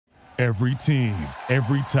Every team,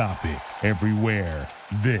 every topic, everywhere.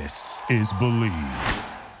 This is Believe.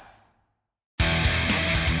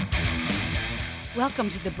 Welcome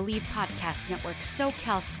to the Believe Podcast Network,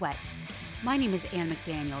 SoCal Sweat. My name is Ann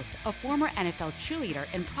McDaniels, a former NFL cheerleader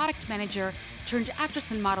and product manager turned actress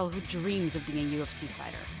and model who dreams of being a UFC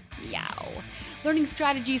fighter. Meow. Learning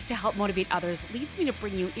strategies to help motivate others leads me to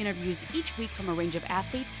bring you interviews each week from a range of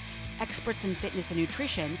athletes, experts in fitness and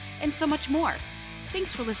nutrition, and so much more.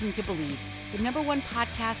 Thanks for listening to Believe, the #1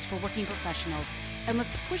 podcast for working professionals, and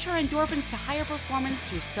let's push our endorphins to higher performance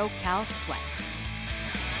through SoCal Sweat.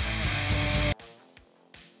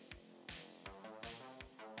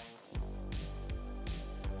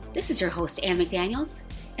 This is your host, Ann McDaniels,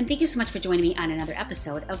 and thank you so much for joining me on another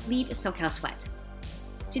episode of Believe SoCal Sweat.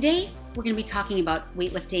 Today, we're going to be talking about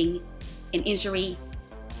weightlifting and injury,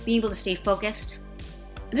 being able to stay focused,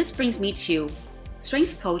 and this brings me to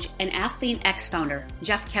strength coach and Athlean-X founder,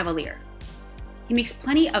 Jeff Cavaliere. He makes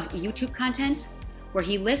plenty of YouTube content where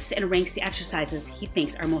he lists and ranks the exercises he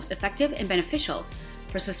thinks are most effective and beneficial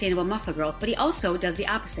for sustainable muscle growth, but he also does the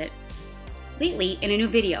opposite. Lately, in a new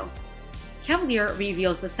video, Cavaliere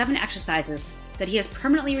reveals the 7 exercises that he has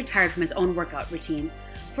permanently retired from his own workout routine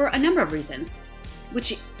for a number of reasons,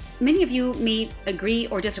 which many of you may agree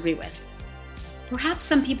or disagree with. Perhaps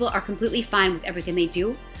some people are completely fine with everything they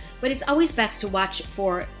do, but it's always best to watch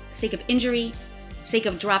for sake of injury, sake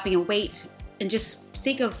of dropping a weight, and just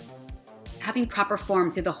sake of having proper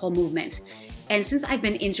form through the whole movement. And since I've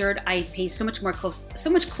been injured, I pay so much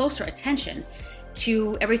closer attention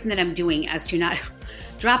to everything that I'm doing as to not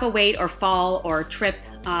drop a weight or fall or trip.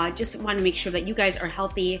 Just want to make sure that you guys are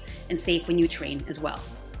healthy and safe when you train as well.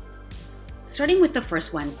 Starting with the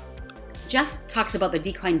first one, Jeff talks about the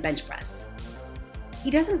decline bench press. He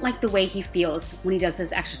doesn't like the way he feels when he does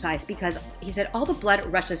this exercise because he said all the blood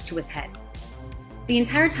rushes to his head. The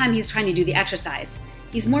entire time he's trying to do the exercise,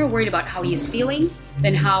 he's more worried about how he's feeling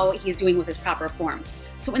than how he's doing with his proper form.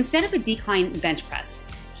 So instead of a decline bench press,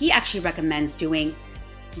 he actually recommends doing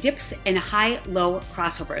dips and high-low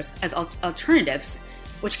crossovers as alternatives,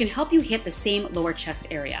 which can help you hit the same lower chest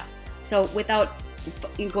area. So without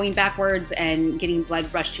going backwards and getting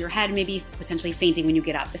blood rushed to your head, maybe potentially fainting when you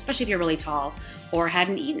get up, especially if you're really tall or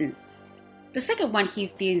hadn't eaten. The second one he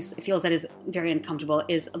feels that is very uncomfortable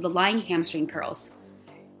is the lying hamstring curls.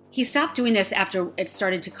 He stopped doing this after it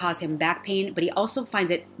started to cause him back pain, but he also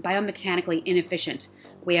finds it biomechanically inefficient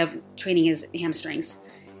way of training his hamstrings.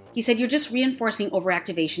 He said you're just reinforcing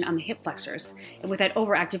overactivation on the hip flexors, and with that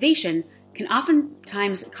overactivation can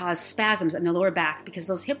oftentimes cause spasms in the lower back because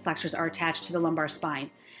those hip flexors are attached to the lumbar spine.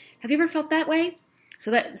 Have you ever felt that way?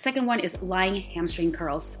 So that second one is lying hamstring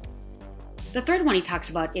curls. The third one he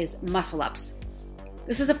talks about is muscle ups.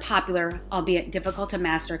 This is a popular, albeit difficult to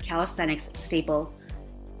master, calisthenics staple,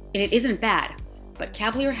 and it isn't bad, but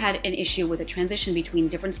Cavaliere had an issue with the transition between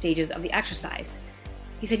different stages of the exercise.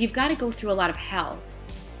 He said you've got to go through a lot of hell,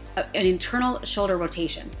 an internal shoulder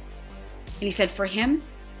rotation. And he said for him,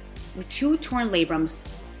 with 2 torn labrums,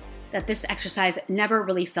 that this exercise never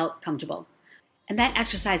really felt comfortable. And that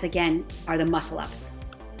exercise, again, are the muscle ups.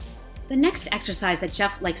 The next exercise that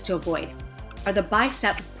Jeff likes to avoid are the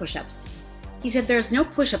bicep push-ups. He said there's no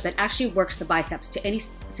push-up that actually works the biceps to any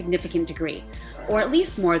significant degree, or at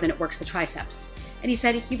least more than it works the triceps. And he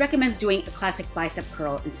said he recommends doing a classic bicep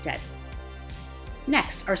curl instead.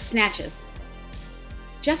 Next are snatches.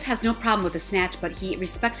 Jeff has no problem with the snatch, but he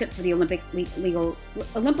respects it for the Olympic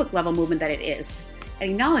level movement that it is,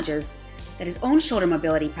 and acknowledges that his own shoulder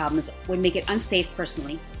mobility problems would make it unsafe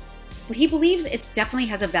personally. But he believes it definitely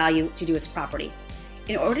has a value to do its property.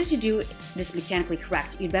 In order to do this mechanically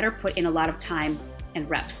correct, you'd better put in a lot of time and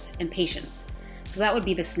reps and patience. So that would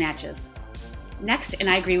be the snatches. Next, and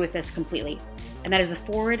I agree with this completely, and that is the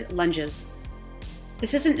forward lunges.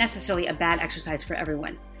 This isn't necessarily a bad exercise for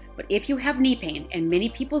everyone. But if you have knee pain, and many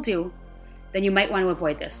people do, then you might want to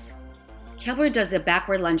avoid this. Cavaliere does the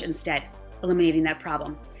backward lunge instead, eliminating that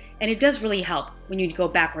problem. And it does really help when you go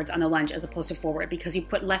backwards on the lunge as opposed to forward because you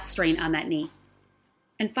put less strain on that knee.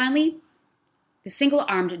 And finally, the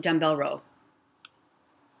single-armed dumbbell row.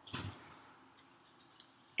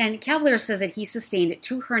 And Cavaliere says that he sustained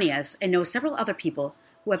 2 hernias and knows several other people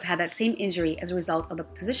who have had that same injury as a result of the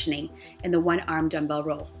positioning in the one-arm dumbbell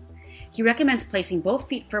row. He recommends placing both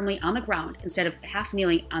feet firmly on the ground instead of half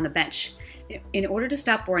kneeling on the bench in order to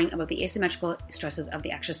stop worrying about the asymmetrical stresses of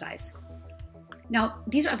the exercise. Now,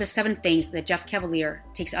 these are the 7 things that Jeff Cavaliere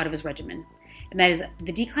takes out of his regimen, and that is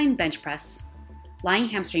the decline bench press, lying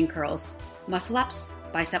hamstring curls, muscle ups,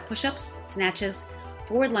 bicep push-ups, snatches,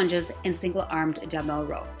 forward lunges, and single-armed dumbbell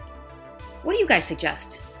row. What do you guys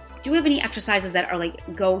suggest? Do you have any exercises that are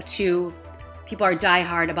like go-to, people are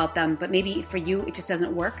die-hard about them, but maybe for you it just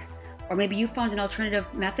doesn't work? Or maybe you found an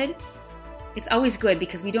alternative method? It's always good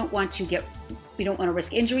because we don't want to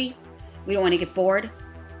risk injury, we don't want to get bored,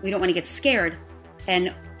 we don't want to get scared,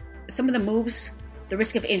 and some of the moves, the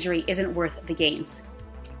risk of injury isn't worth the gains,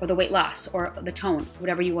 or the weight loss, or the tone,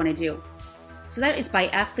 whatever you want to do. So that is by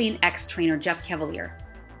Athlean X trainer Jeff Cavaliere,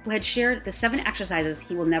 who had shared the 7 exercises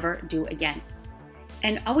he will never do again.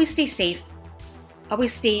 And always stay safe,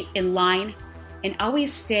 always stay in line, and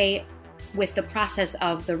always stay with the process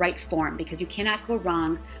of the right form, because you cannot go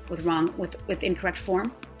wrong with incorrect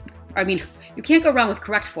form. You can't go wrong with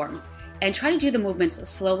correct form. And try to do the movements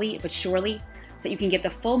slowly but surely so that you can get the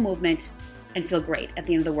full movement and feel great at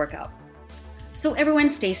the end of the workout. So everyone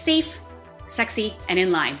stay safe, sexy, and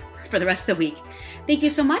in line for the rest of the week. Thank you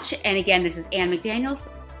so much. And again, this is Ann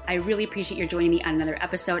McDaniels. I really appreciate you joining me on another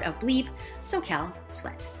episode of Believe SoCal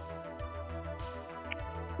Sweat.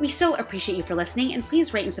 We so appreciate you for listening, and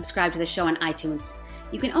please rate and subscribe to the show on iTunes.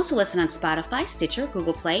 You can also listen on Spotify, Stitcher,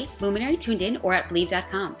 Google Play, Luminary, TuneIn, or at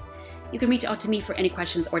Believe.com. You can reach out to me for any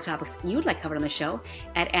questions or topics you would like covered on the show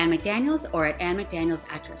at Ann McDaniels or at Ann McDaniels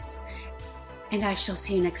Actress. And I shall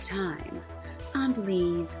see you next time on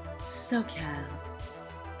Believe SoCal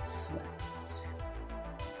Sweat.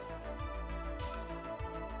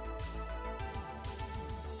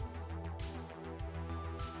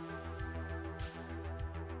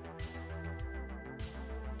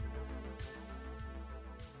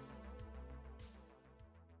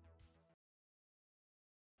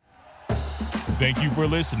 Thank you for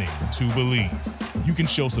listening to Believe. You can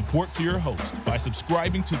show support to your host by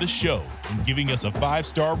subscribing to the show and giving us a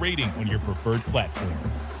 5-star rating on your preferred platform.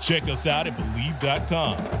 Check us out at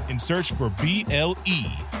Believe.com and search for BLEAV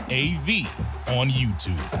on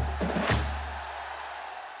YouTube.